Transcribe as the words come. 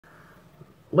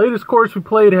latest course we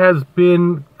played has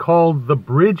been called The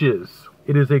Bridges.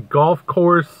 It is a golf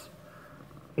course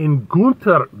in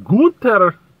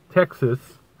Gunter, Texas,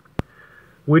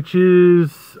 which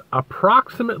is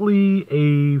approximately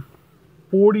a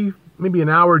 40, maybe an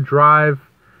hour drive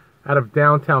out of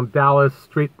downtown Dallas,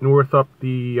 straight north up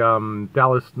the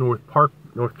Dallas North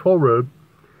Toll Road.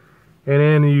 And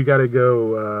then you got to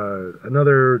go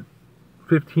another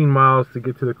 15 miles to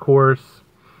get to the course.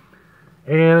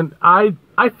 And I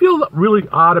feel really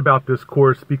odd about this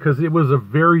course because it was a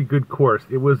very good course.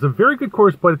 It was a very good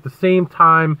course, but at the same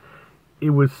time, it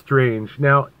was strange.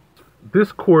 Now,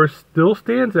 this course still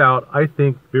stands out, I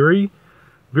think, very,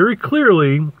 very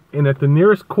clearly, and that the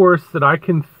nearest course that I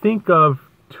can think of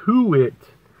to it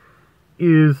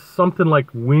is something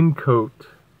like Wyncote,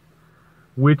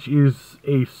 which is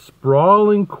a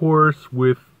sprawling course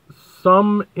with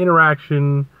some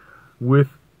interaction with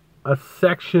a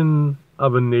section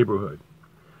of a neighborhood.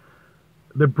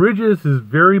 The Bridges is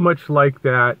very much like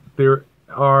that. There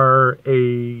are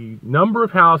a number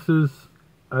of houses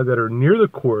that are near the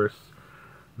course.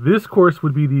 This course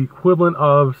would be the equivalent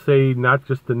of, say, not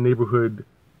just the neighborhood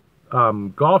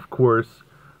golf course,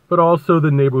 but also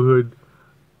the neighborhood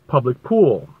public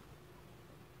pool.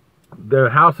 The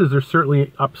houses are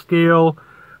certainly upscale.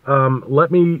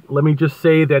 Let me just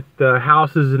say that the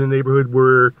houses in the neighborhood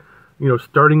were,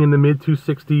 starting in the mid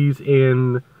 260s,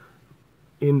 and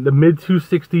in the mid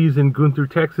 260s in Gunter,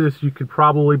 Texas, you could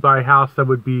probably buy a house that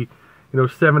would be,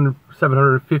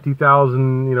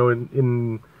 $750,000,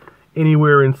 in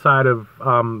anywhere inside of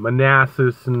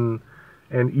Manassas and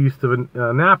east of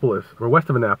Annapolis or west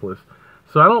of Annapolis.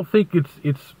 So I don't think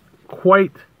it's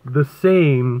quite the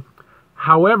same.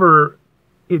 However,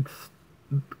 it's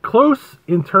close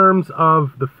in terms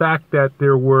of the fact that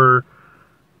there were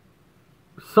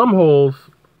some holes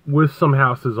with some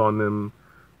houses on them,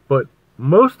 but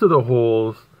most of the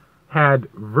holes had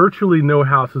virtually no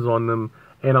houses on them,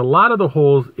 and a lot of the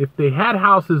holes, if they had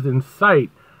houses in sight,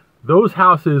 those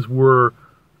houses were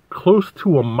close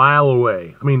to a mile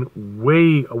away. I mean,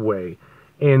 way away.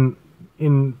 And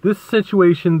in this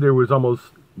situation, there was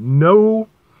almost no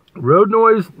road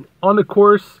noise on the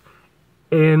course,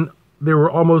 and there were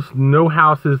almost no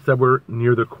houses that were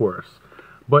near the course.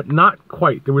 But not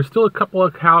quite. There were still a couple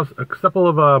of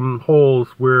holes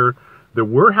where there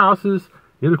were houses.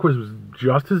 The other course was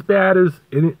just as bad as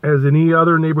any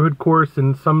other neighborhood course.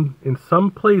 In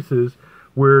some places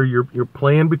where you're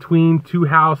playing between two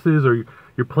houses, or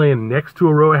you're playing next to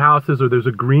a row of houses, or there's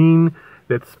a green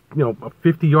that's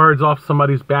 50 yards off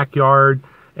somebody's backyard,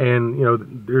 and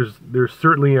there's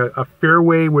certainly a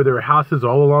fairway where there are houses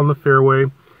all along the fairway.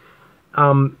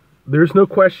 There's no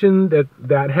question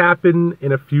that happened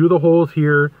in a few of the holes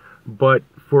here, but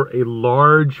for a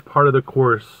large part of the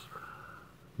course,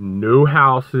 no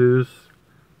houses,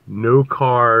 no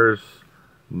cars,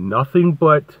 nothing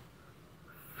but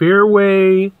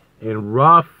fairway and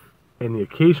rough and the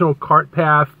occasional cart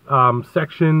path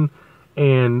section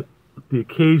and the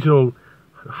occasional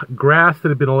grass that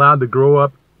had been allowed to grow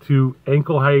up to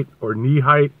ankle height or knee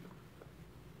height.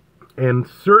 And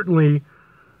certainly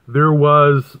there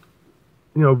was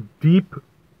deep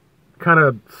kind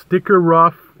of sticker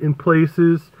rough in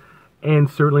places, and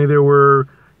certainly there were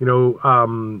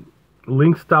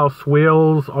link style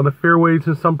swales on the fairways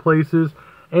in some places,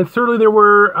 and certainly there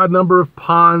were a number of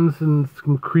ponds and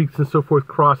some creeks and so forth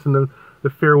crossing the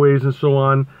fairways and so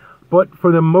on. But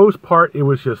for the most part, it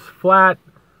was just flat,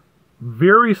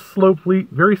 very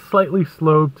slightly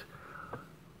sloped,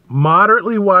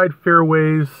 moderately wide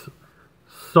fairways,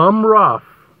 some rough,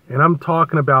 and I'm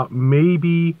talking about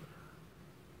maybe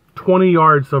 20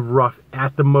 yards of rough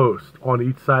at the most on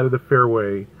each side of the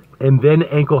fairway, and then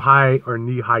ankle high or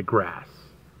knee high grass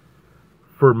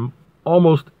for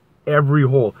almost every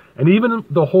hole. And even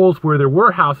the holes where there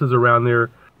were houses around there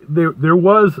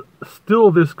was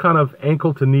still this kind of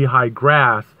ankle to knee high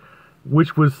grass,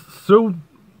 which was so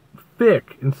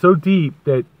thick and so deep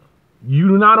that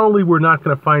you not only were not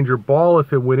going to find your ball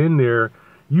if it went in there,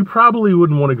 you probably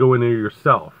wouldn't want to go in there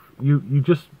yourself. You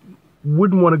just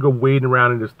wouldn't want to go wading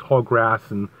around in this tall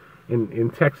grass and in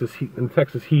Texas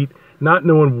heat, not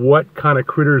knowing what kind of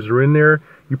critters are in there.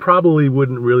 You probably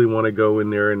wouldn't really want to go in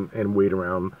there and wade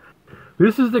around.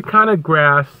 This is the kind of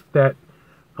grass that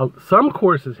some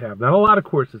courses have, not a lot of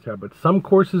courses have, but some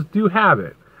courses do have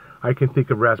it. I can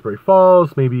think of Raspberry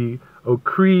Falls, maybe Oak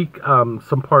Creek,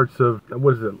 some parts of,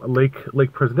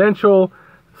 Lake Presidential,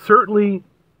 certainly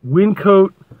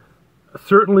Wyncote,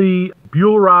 certainly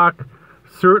Buell Rock,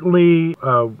 certainly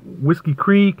Whiskey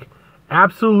Creek,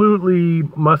 absolutely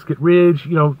Musket Ridge.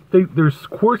 There's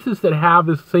courses that have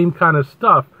this same kind of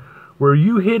stuff where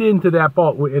you hit into that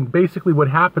ball, and basically what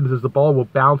happens is the ball will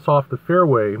bounce off the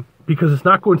fairway because it's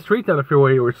not going straight down the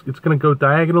fairway, or it's going to go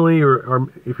diagonally, or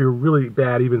if you're really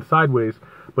bad, even sideways.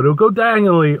 But it'll go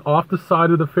diagonally off the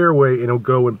side of the fairway, and it'll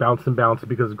go and bounce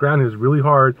because the ground is really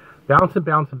hard. Bounce and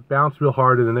bounce and bounce real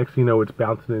hard, and the next thing you know, it's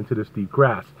bouncing into this deep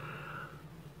grass.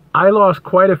 I lost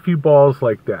quite a few balls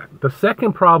like that. The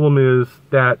second problem is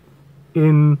that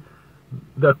in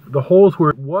the holes where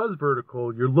it was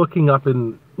vertical, you're looking up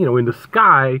in the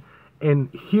sky, and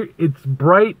here it's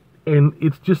bright, and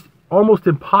it's just almost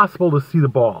impossible to see the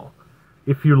ball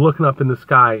if you're looking up in the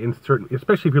sky.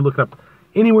 Especially if you're looking up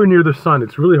anywhere near the sun,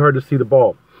 it's really hard to see the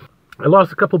ball. I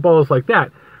lost a couple balls like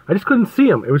that. I just couldn't see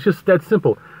them. It was just that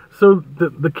simple. So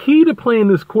the key to playing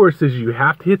this course is you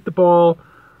have to hit the ball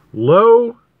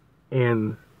low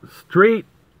and straight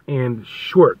and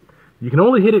short. You can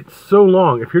only hit it so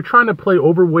long. If you're trying to play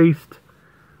over waist,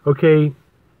 okay,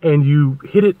 and you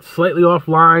hit it slightly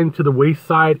offline to the waist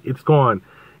side, it's gone.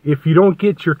 If you don't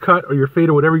get your cut or your fade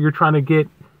or whatever you're trying to get,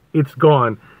 it's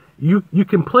gone. You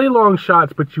can play long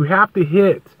shots, but you have to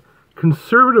hit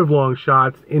conservative long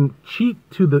shots and cheat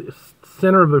to the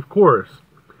center of the course.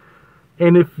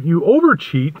 And if you over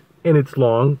cheat and it's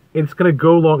long, it's going to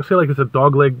go long, say like it's a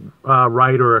dogleg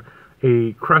right or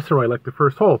a crescent right like the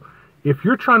first hole. If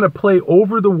you're trying to play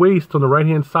over the waist on the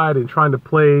right-hand side and trying to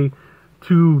play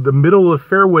to the middle of the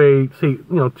fairway, say,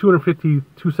 250,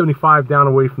 275 down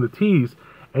away from the tees,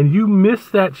 and you miss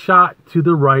that shot to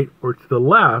the right or to the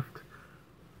left,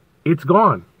 it's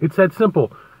gone. It's that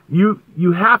simple.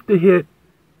 You have to hit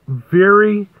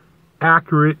very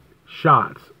accurate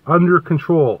shots under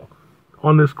control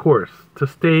on this course to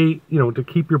stay, to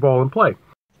keep your ball in play.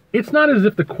 It's not as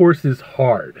if the course is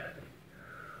hard.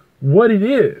 What it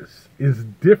is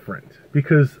different,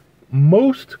 because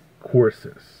most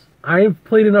courses, I've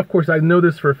played enough courses, I know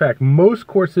this for a fact, most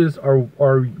courses are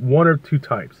one or two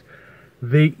types.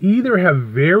 They either have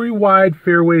very wide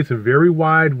fairways and very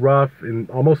wide rough and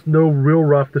almost no real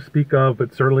rough to speak of,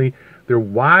 but certainly they're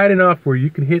wide enough where you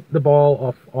can hit the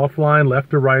ball offline,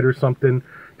 left or right or something.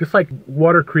 Just like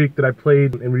Water Creek that I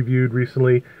played and reviewed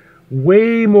recently,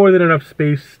 way more than enough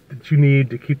space that you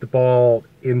need to keep the ball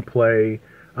in play,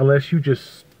 unless you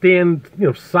just stand,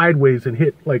 sideways and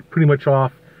hit like pretty much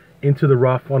off into the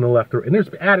rough on the left. And there's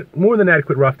more than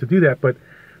adequate rough to do that, but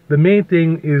the main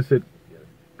thing is that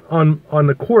on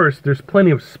the course, there's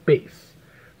plenty of space.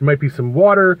 There might be some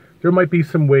water, there might be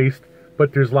some waste,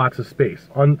 but there's lots of space.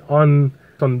 On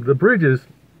the bridges,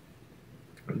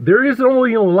 there isn't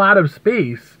only a lot of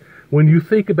space when you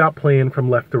think about playing from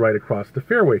left to right across the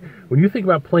fairway. When you think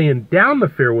about playing down the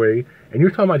fairway, and you're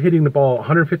talking about hitting the ball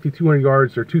 150, 200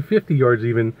 yards, or 250 yards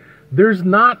even, there's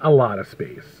not a lot of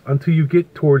space until you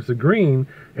get towards the green.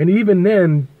 And even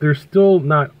then, there's still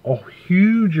not a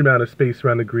huge amount of space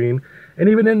around the green. And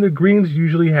even then, the greens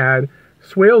usually had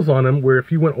swales on them, where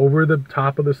if you went over the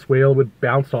top of the swale, it would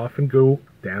bounce off and go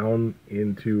down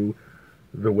into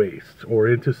the waist or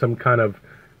into some kind of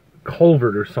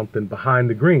culvert or something behind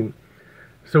the green.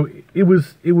 So it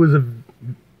was a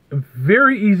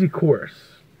very easy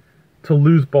course to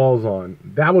lose balls on.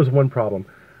 That was one problem.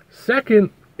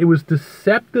 Second, it was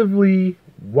deceptively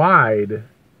wide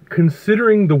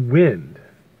considering the wind,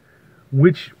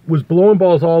 which was blowing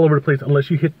balls all over the place unless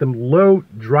you hit them low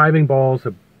driving balls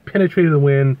that penetrated the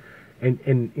wind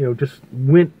and just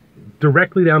went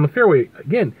directly down the fairway.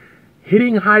 Again,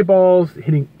 hitting high balls,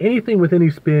 hitting anything with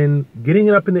any spin, getting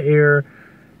it up in the air,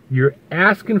 you're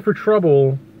asking for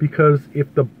trouble, because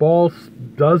if the ball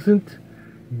doesn't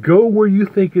go where you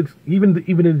think it's, even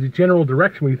in the general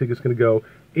direction where you think it's going to go,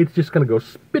 it's just going to go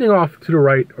spinning off to the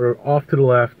right or off to the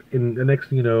left, and the next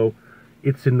thing you know,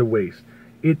 it's in the waist.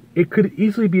 It could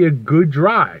easily be a good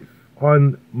drive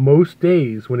on most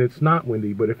days when it's not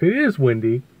windy, but if it is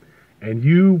windy and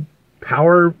you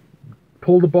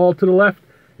pull the ball to the left,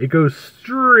 it goes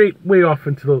straight way off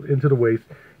into the waist.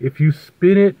 If you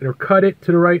spin it or cut it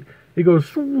to the right, it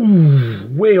goes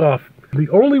way off. The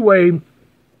only way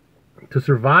to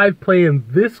survive playing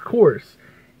this course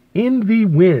in the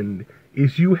wind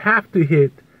is you have to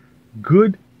hit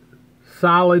good,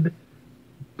 solid,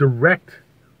 direct,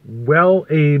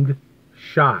 well-aimed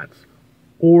shots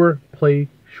or play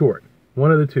short.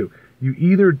 One of the two. You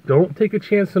either don't take a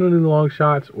chance on any long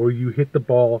shots or you hit the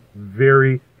ball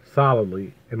very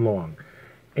solidly and long.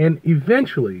 And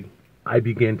eventually, I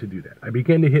began to do that. I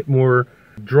began to hit more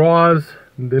draws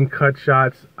than cut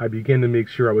shots. I began to make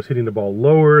sure I was hitting the ball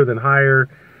lower than higher.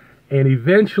 And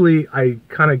eventually, I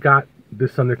kind of got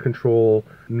this under control,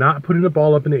 not putting the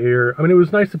ball up in the air. I mean, it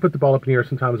was nice to put the ball up in the air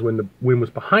sometimes when the wind was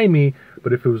behind me,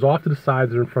 but if it was off to the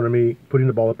sides or in front of me, putting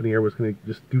the ball up in the air was going to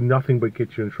just do nothing but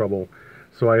get you in trouble.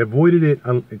 So I avoided it,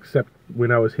 except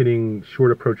when I was hitting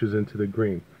short approaches into the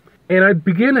green. And I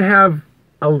began to have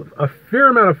a fair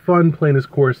amount of fun playing this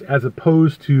course, as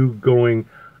opposed to going,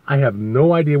 I have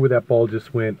no idea where that ball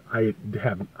just went. I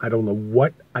don't know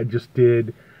what I just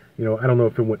did. You know, I don't know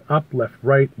if it went up, left,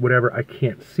 right, whatever. I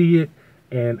can't see it,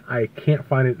 and I can't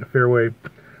find it in the fairway,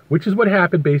 which is what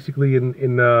happened basically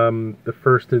in the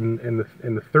first and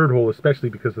the third hole, especially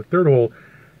because the third hole,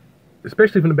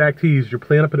 especially from the back tees, you're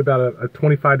playing up at about a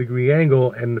 25-degree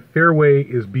angle, and the fairway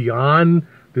is beyond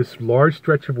this large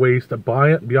stretch of waste,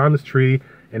 beyond this tree,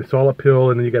 and it's all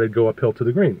uphill, and then you got to go uphill to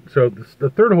the green. So the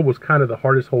third hole was kind of the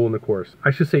hardest hole in the course.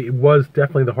 I should say it was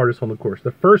definitely the hardest hole in the course.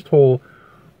 The first hole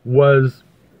was,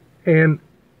 and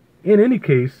in any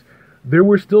case, there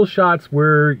were still shots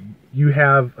where you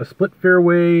have a split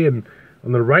fairway, and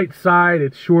on the right side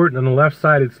it's short, and on the left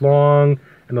side it's long,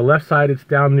 and the left side it's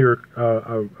down near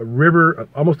a river,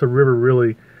 almost a river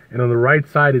really, and on the right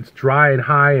side it's dry and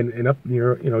high, and up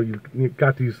near, you know, you've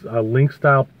got these link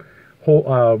style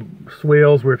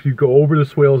swales where if you go over the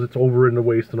swales, it's over in the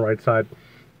waist on the right side.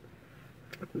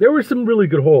 There were some really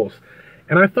good holes,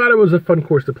 and I thought it was a fun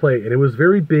course to play, and it was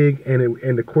very big,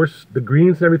 and the course, the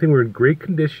greens and everything were in great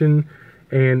condition,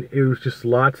 and it was just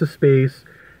lots of space.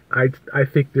 I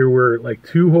think there were like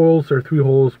 2 holes or 3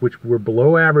 holes which were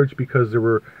below average because there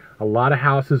were a lot of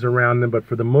houses around them, but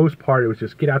for the most part it was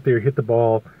just get out there, hit the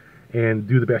ball, and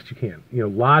do the best you can. You know,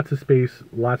 lots of space,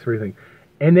 lots of everything.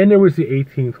 And then there was the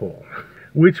 18th hole,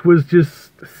 which was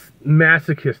just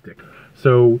masochistic.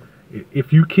 So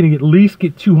if you can at least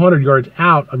get 200 yards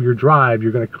out of your drive,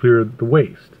 you're going to clear the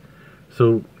waist.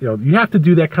 So, you know, you have to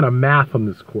do that kind of math on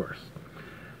this course.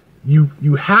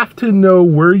 You have to know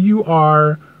where you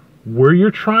are, where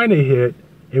you're trying to hit,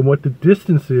 and what the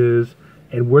distance is,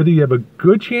 and whether you have a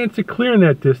good chance of clearing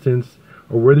that distance,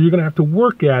 or whether you're going to have to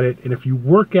work at it. And if you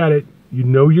work at it, you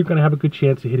know you're going to have a good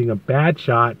chance of hitting a bad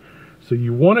shot. So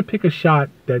you want to pick a shot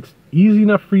that's easy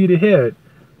enough for you to hit,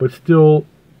 but still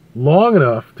long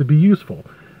enough to be useful.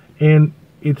 And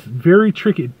it's very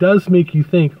tricky. It does make you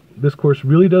think. This course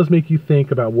really does make you think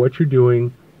about what you're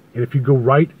doing. And if you go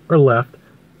right or left,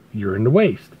 you're in the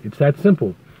waist. It's that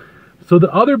simple. So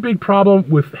the other big problem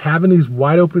with having these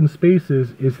wide open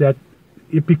spaces is that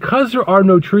because there are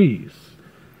no trees,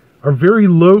 or very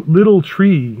little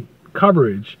tree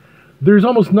coverage, there's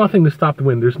almost nothing to stop the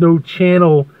wind. There's no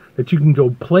channel that you can go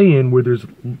play in where there's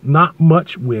not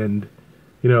much wind,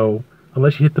 you know,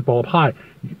 unless you hit the ball up high.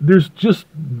 There's just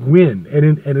wind,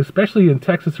 and especially in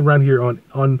Texas around here,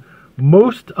 on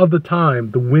most of the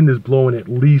time, the wind is blowing at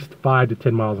least 5 to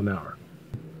 10 miles an hour.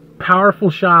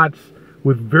 Powerful shots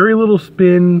with very little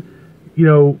spin, you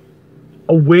know,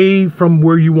 away from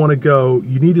where you want to go.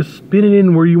 You need to spin it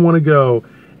in where you want to go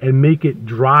and make it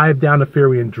drive down the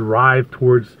fairway and drive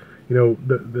towards, you know,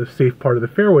 the safe part of the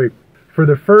fairway. For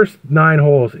the first 9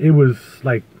 holes, it was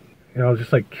like, you know,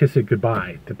 just like kiss it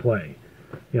goodbye to play,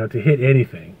 you know, to hit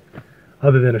anything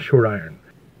other than a short iron.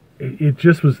 It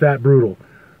just was that brutal.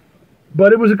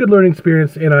 But it was a good learning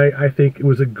experience, and I think it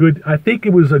was a good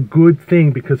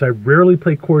thing, because I rarely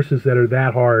play courses that are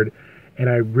that hard, and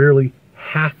I rarely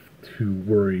have to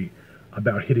worry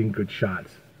about hitting good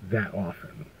shots that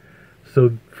often.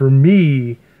 So for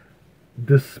me,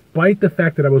 despite the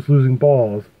fact that I was losing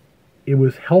balls, it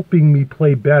was helping me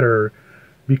play better,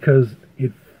 because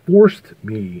it forced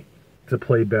me to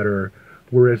play better,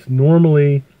 whereas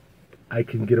normally I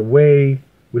can get away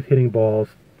with hitting balls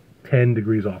 10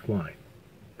 degrees offline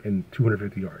and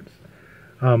 250 yards.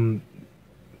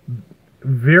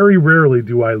 Very rarely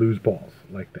do I lose balls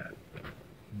like that.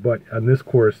 But on this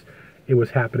course, it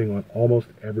was happening on almost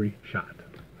every shot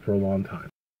for a long time.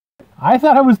 I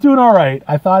thought I was doing all right.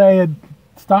 I thought I had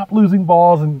stopped losing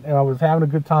balls, and I was having a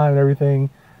good time and everything.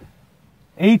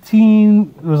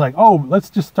 18, it was like, oh,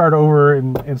 let's just start over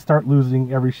and start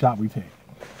losing every shot we take.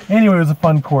 Anyway, it was a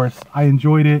fun course. I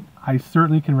enjoyed it. I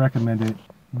certainly can recommend it.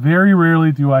 Very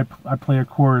rarely do I play a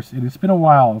course, and it's been a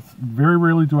while. Very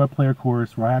rarely do I play a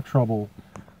course where I have trouble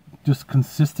just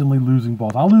consistently losing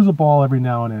balls. I'll lose a ball every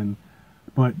now and then,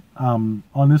 but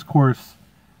on this course,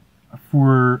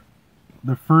 for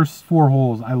the first 4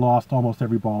 holes, I lost almost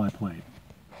every ball I played.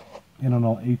 And on the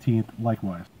 18th,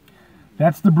 likewise.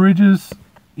 That's the Bridges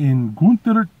in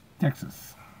Gunter,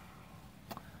 Texas.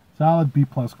 Solid B+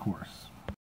 course.